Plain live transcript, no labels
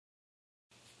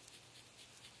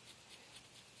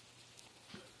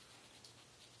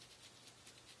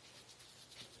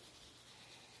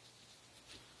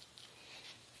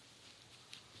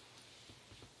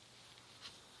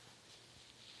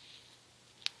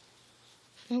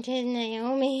There's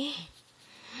Naomi.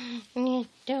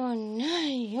 Little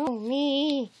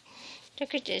Naomi.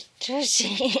 Look at this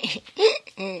tussie.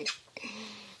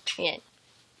 Yeah,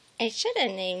 I should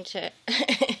have named her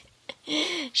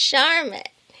Charmin,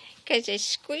 because it's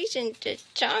squeezing the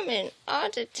Charmin all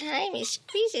the time. It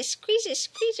squeeze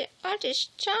it, all this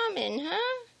Charmin,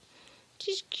 huh?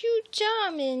 This cute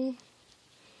Charmin.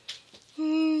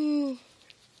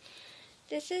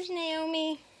 This is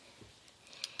Naomi.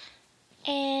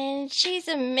 And she's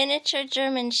a miniature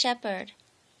German Shepherd.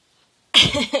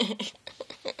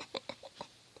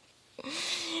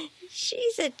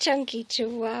 She's a chunky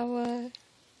Chihuahua.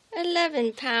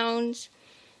 11 pounds.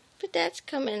 But that's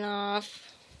coming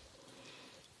off.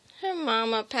 Her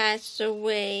mama passed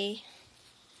away.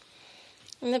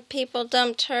 And the people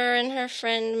dumped her and her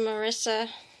friend Marissa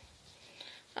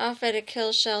off at a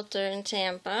kill shelter in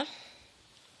Tampa.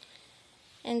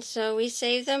 And so we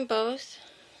saved them both.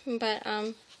 But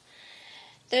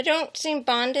they don't seem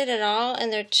bonded at all,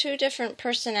 and they're two different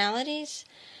personalities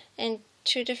and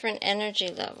two different energy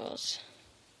levels.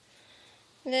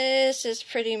 This is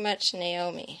pretty much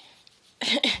Naomi.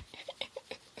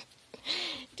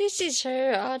 This is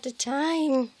her all the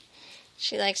time.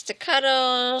 She likes to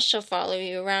cuddle. She'll follow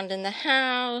you around in the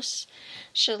house.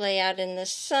 She'll lay out in the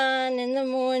sun in the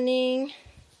morning.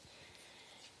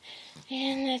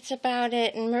 And that's about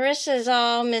it. And Marissa's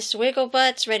all Miss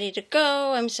Wigglebutts, ready to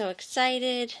go. I'm so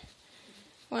excited.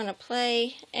 Want to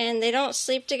play. And they don't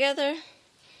sleep together.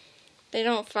 They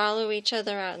don't follow each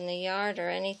other out in the yard or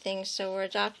anything, so we're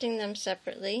adopting them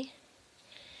separately.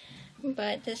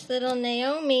 But this little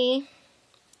Naomi,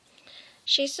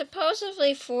 she's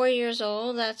supposedly 4 years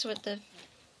old. That's what the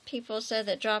people said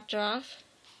that dropped her off.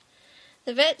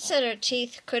 The vet said her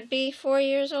teeth could be 4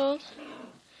 years old.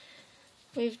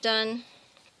 We've done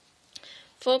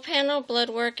full panel blood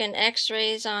work and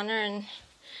x-rays on her, and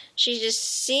she just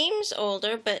seems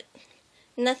older, but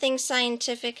nothing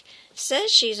scientific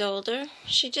says she's older.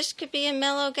 She just could be a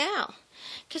mellow gal.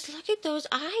 Because look at those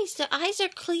eyes. The eyes are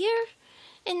clear,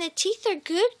 and the teeth are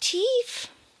good teeth.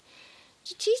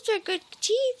 The teeth are good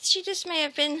teeth. She just may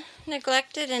have been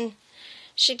neglected, and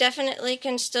she definitely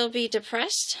can still be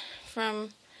depressed from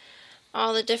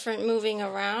all the different moving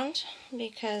around,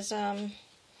 because I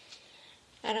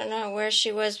don't know where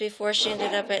she was before she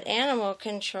ended up at animal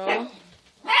control.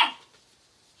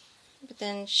 But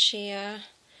then she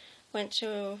went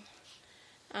to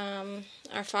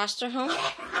our foster home.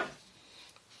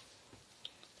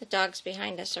 The dogs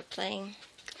behind us are playing.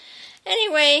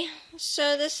 Anyway,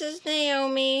 so this is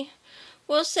Naomi.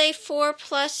 We'll say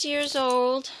 4+ years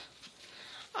old.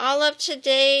 All up to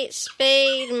date,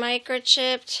 spayed,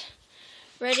 microchipped.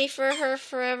 Ready for her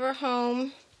forever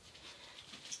home.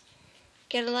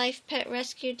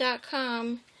 GetALifePetRescue.com.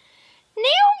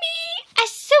 Naomi, a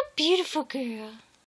so beautiful girl.